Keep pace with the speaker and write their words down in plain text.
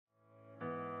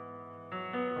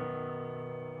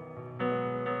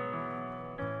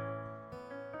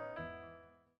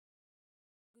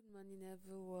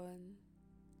everyone.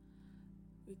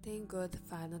 We thank God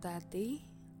for another day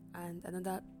and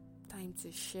another time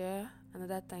to share,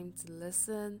 another time to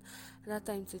listen, another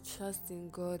time to trust in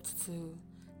God to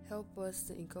help us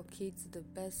to inculcate the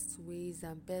best ways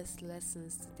and best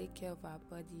lessons to take care of our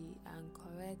body and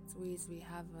correct ways we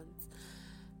haven't.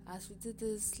 As we do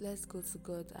this, let's go to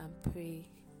God and pray.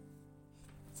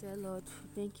 Dear Lord,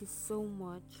 thank you so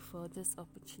much for this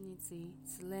opportunity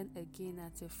to learn again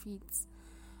at your feet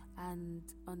and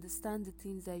understand the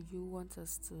things that you want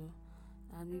us to.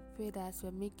 And we pray that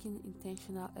we're making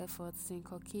intentional efforts to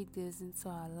inculcate this into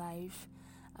our life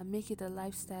and make it a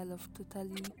lifestyle of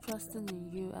totally trusting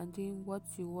in you and doing what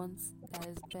you want that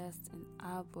is best in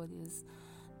our bodies.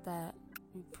 That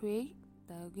we pray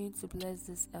that you're going to bless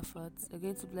this effort, you're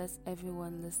going to bless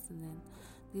everyone listening.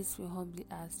 This we humbly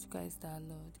ask you guys, our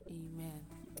Lord. Amen.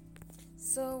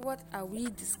 So, what are we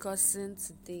discussing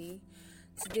today?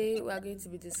 Today, we are going to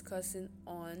be discussing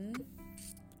on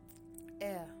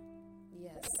air.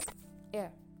 Yes,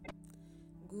 air.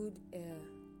 Good air.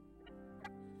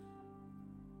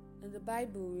 In the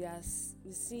Bible,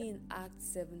 we see in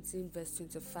Acts 17, verse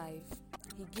 25,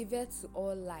 He giveth to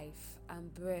all life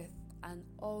and breath and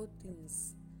all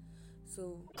things.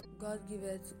 So, God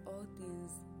giveth to all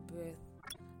things breath.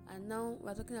 And now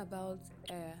we're talking about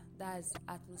air, that's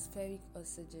atmospheric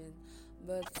oxygen.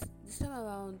 But this time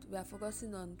around, we are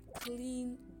focusing on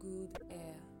clean, good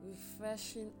air,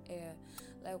 refreshing air.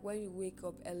 Like when you wake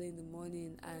up early in the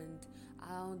morning and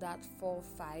around that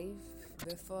 4-5,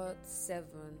 before 7,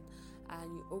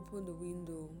 and you open the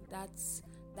window, that's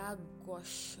that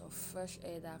gush of fresh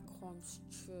air that comes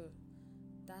through.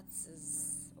 That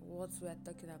is what we are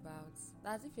talking about.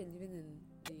 That's if you're living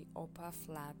in the upper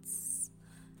flats,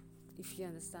 if you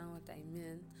understand what I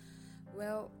mean.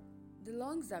 Well, the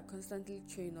lungs are constantly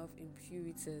throwing off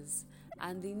impurities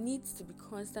and they need to be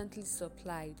constantly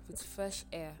supplied with fresh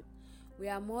air. We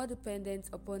are more dependent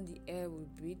upon the air we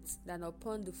breathe than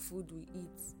upon the food we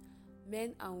eat.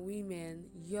 Men and women,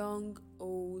 young,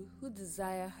 old, who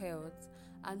desire health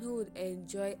and who would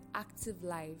enjoy active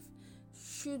life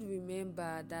should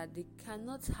remember that they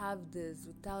cannot have this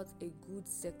without a good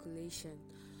circulation.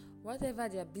 Whatever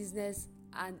their business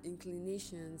and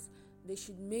inclinations, they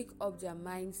should make up their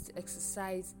minds to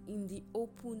exercise in the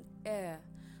open air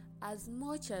as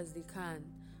much as they can.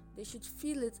 They should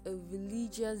feel it a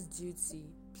religious duty.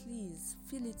 Please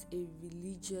feel it a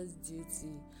religious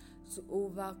duty to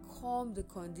overcome the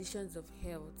conditions of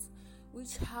health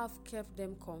which have kept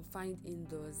them confined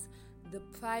indoors,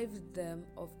 deprived them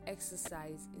of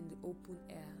exercise in the open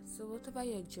air. So whatever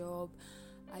your job,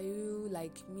 are you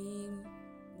like me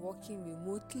working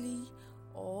remotely,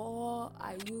 or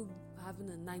are you having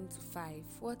a 9 to 5?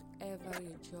 Whatever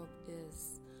your job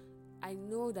is, I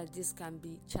know that this can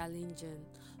be challenging,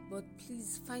 but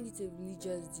please find it a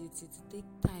religious duty to take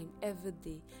time every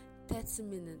day, 30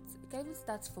 minutes. You can even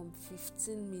start from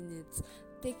 15 minutes.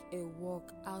 Take a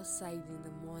walk outside in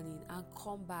the morning and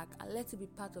come back and let it be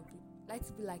part of it. Let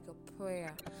it be like a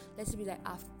prayer. Let it be like,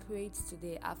 I've prayed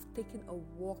today, I've taken a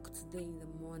walk today in the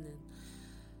morning.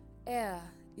 Air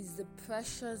is the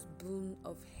precious boon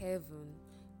of heaven,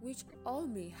 which all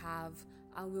may have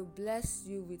and will bless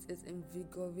you with its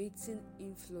invigorating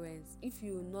influence if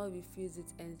you will not refuse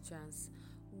its entrance.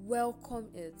 Welcome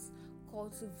it,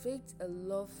 cultivate a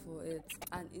love for it,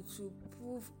 and it will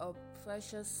prove a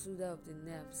precious soother of the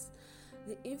nerves.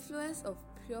 The influence of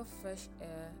pure fresh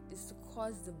air is to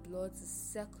cause the blood to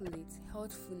circulate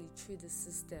healthfully through the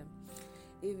system.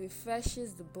 It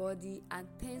refreshes the body and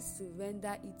tends to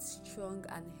render it strong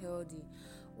and healthy,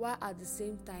 while at the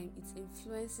same time it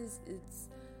influences its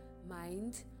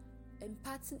mind,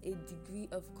 imparting a degree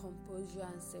of composure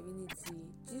and serenity.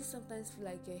 Do you sometimes feel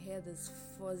like your head is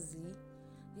fuzzy?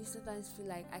 Do you sometimes feel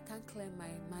like I can't clear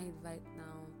my mind right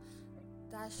now?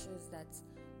 That shows that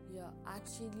you're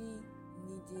actually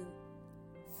needing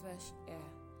fresh air.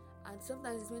 And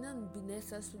sometimes it may not be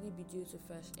necessarily be due to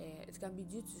fresh air. It can be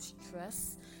due to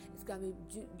stress. It can be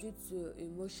due to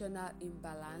emotional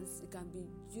imbalance. It can be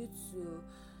due to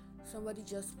somebody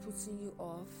just putting you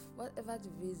off. Whatever the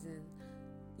reason,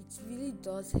 it really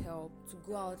does help to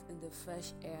go out in the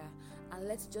fresh air and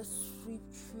let it just sweep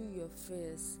through your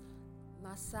face,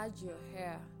 massage your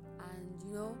hair,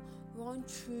 and run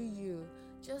through you.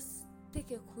 Just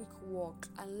take a quick walk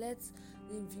and let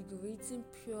the invigorating,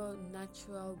 pure,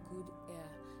 natural, good air,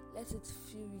 let it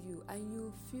fill you and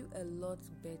you'll feel a lot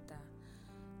better.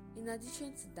 In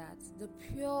addition to that, the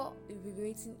pure,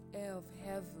 invigorating air of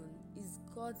heaven is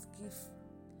God's gift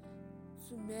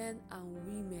to men and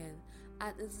women,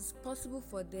 and it is possible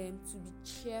for them to be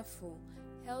cheerful,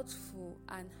 healthful,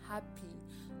 and happy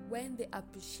when they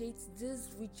appreciate these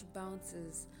rich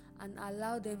bounties and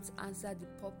allow them to answer the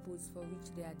purpose for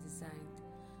which they are designed.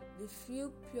 The free,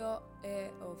 pure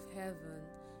air of heaven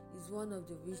is one of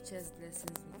the richest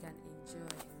blessings we can enjoy.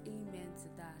 Amen to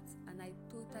that. And I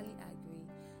totally agree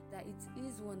that it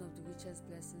is one of the richest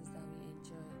blessings that we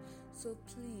enjoy. So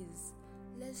please,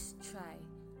 let's try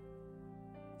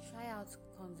out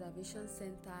conservation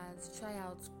centers, try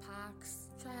out parks,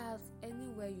 try out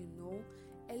anywhere you know.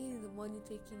 Early in the morning,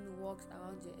 taking walks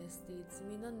around your estate. You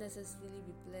may not necessarily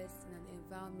be blessed in an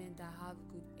environment that have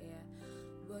good air,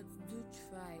 but do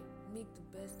try, make the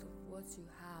best of what you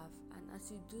have, and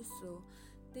as you do so,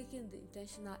 taking the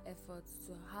intentional efforts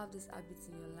to have this habit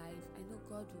in your life, I know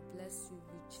God will bless you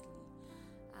richly.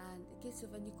 And in case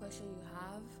of any question you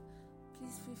have,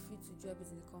 please feel free to drop it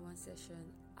in the comment section.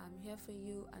 I'm here for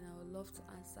you and I would love to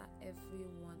answer every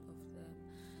one of them.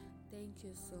 Thank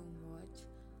you so much.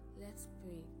 Let's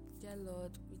pray. Dear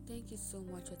Lord, we thank you so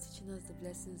much for teaching us the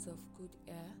blessings of good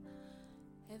air.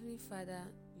 Heavenly Father,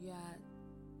 you are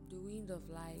the wind of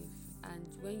life, and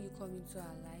when you come into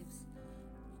our lives,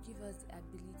 you give us the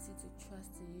ability to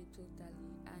trust in you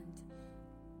totally, and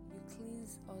you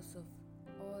cleanse us of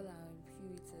all our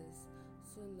impurities.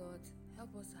 So Lord,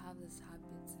 help us to have this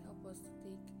habit. Help us to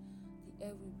take the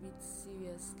air we breathe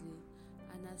seriously,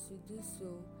 and as we do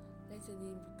so, let your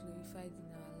name be glorified in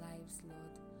our lives,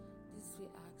 Lord. This we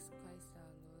ask